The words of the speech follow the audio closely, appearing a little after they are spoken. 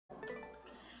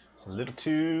It's a little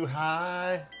too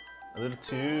high, a little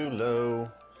too low,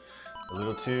 a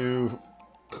little too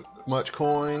much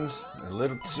coins, a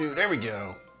little too... There we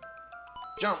go.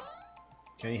 Jump.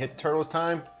 Can you hit the turtle this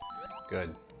time?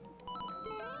 Good.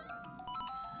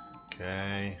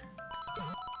 Okay.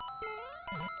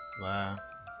 Left.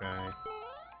 Okay.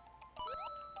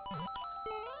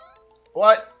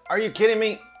 What? Are you kidding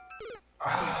me? Oh,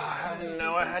 I didn't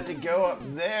know I had to go up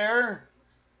there.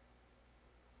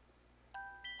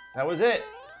 That was it.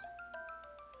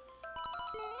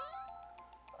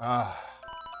 I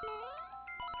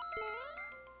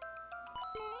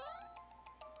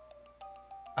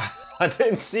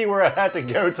didn't see where I had to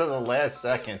go to the last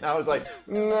second. I was like,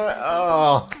 no,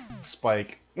 oh,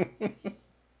 spike.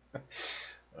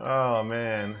 Oh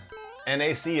man,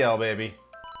 NaCl baby.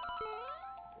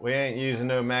 We ain't using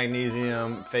no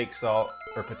magnesium fake salt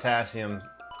or potassium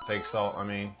fake salt. I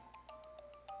mean,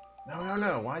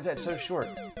 no. Why is that so short?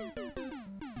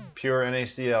 Pure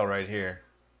NaCl right here.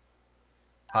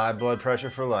 High blood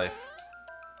pressure for life.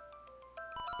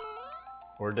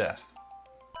 Or death.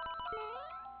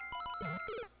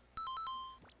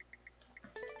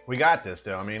 We got this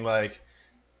though. I mean, like,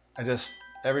 I just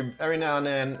every now and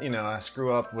then, you know, I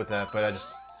screw up with that, but I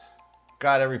just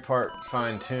got every part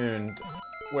fine-tuned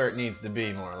where it needs to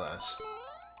be, more or less.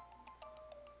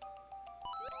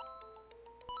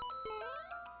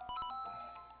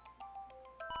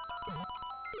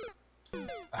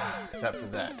 Except for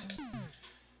that.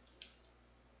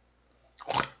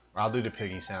 I'll do the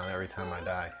piggy sound every time I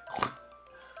die.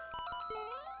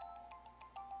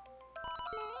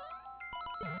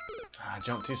 I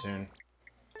jumped too soon.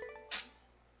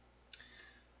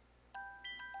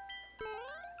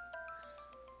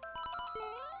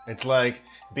 It's like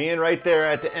being right there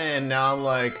at the end. Now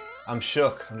I'm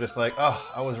shook. I'm just like,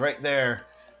 oh, I was right there,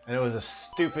 and it was a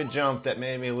stupid jump that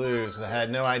made me lose. I had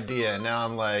no idea. And now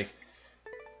I'm like,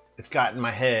 it's got in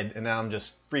my head, and now I'm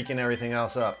just freaking everything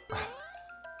else up.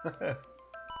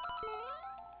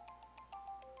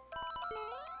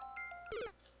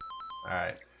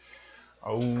 Alright.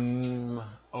 Ohm.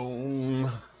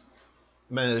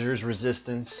 Measures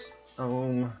resistance.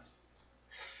 Ohm.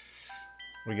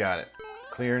 We got it.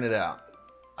 Clearing it out.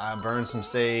 I burned some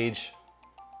sage.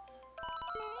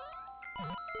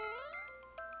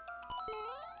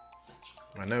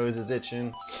 My nose is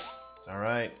itching. It's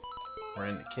alright. We're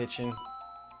in the kitchen.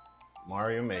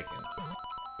 Mario making.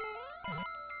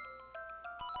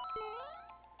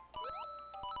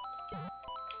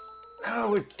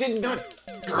 No, it did not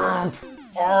jump.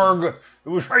 Arg! It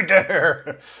was right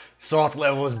there. Salt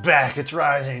level is back. It's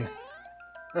rising.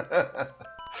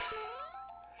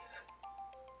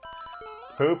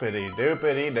 Poopity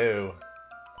doopity doo.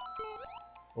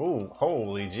 Ooh,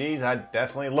 holy jeez, I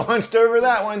definitely launched over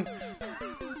that one.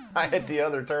 I hit the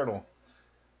other turtle.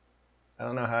 I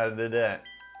don't know how I did that.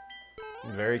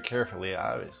 Very carefully,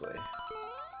 obviously.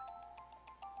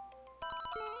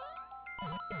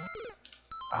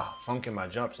 Oh, funking my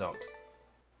jumps up.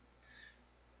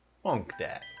 Funk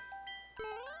that.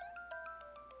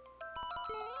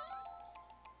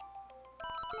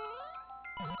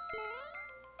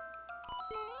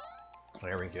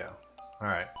 There we go.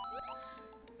 Alright.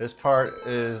 This part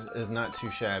is not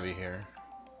too shabby here.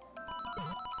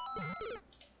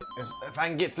 If I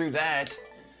can get through that.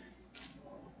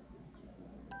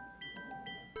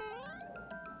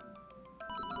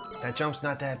 That jump's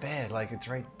not that bad. Like, it's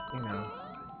right, you know.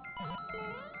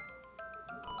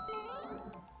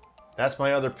 That's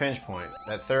my other pinch point.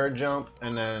 That third jump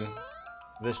and then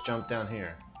this jump down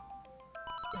here.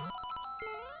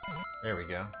 There we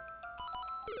go.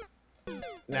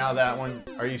 Now that one.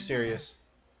 Are you serious?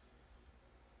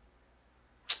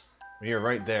 You're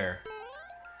right there.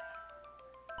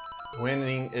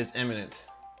 Winning is imminent.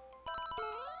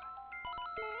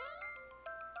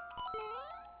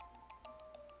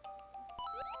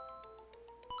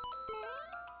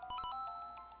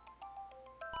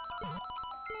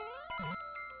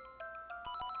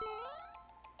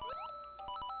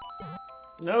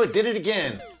 No, it did it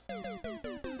again.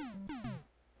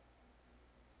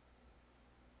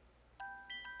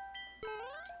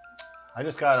 I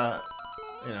just gotta,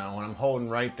 you know, when I'm holding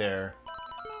right there,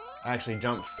 I actually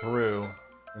jump through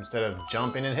instead of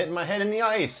jumping and hitting my head in the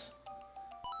ice.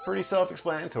 Pretty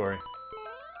self-explanatory.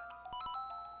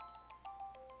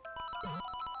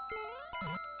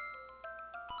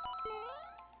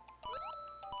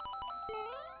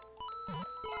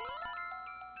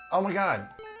 Oh my god.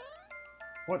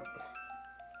 What?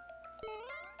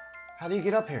 How do you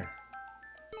get up here?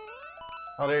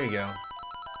 Oh, there you go.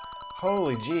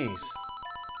 Holy jeez.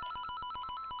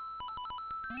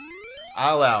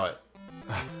 I'll allow it.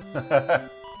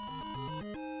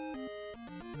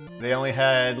 They only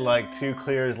had like 2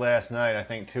 clears last night. I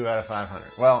think 2 out of 500.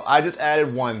 Well, I just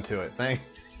added 1 to it. Thank.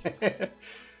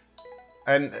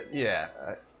 And yeah,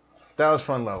 that was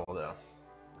fun level though.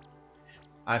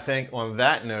 I think on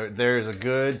that note, there's a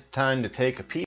good time to take a peek.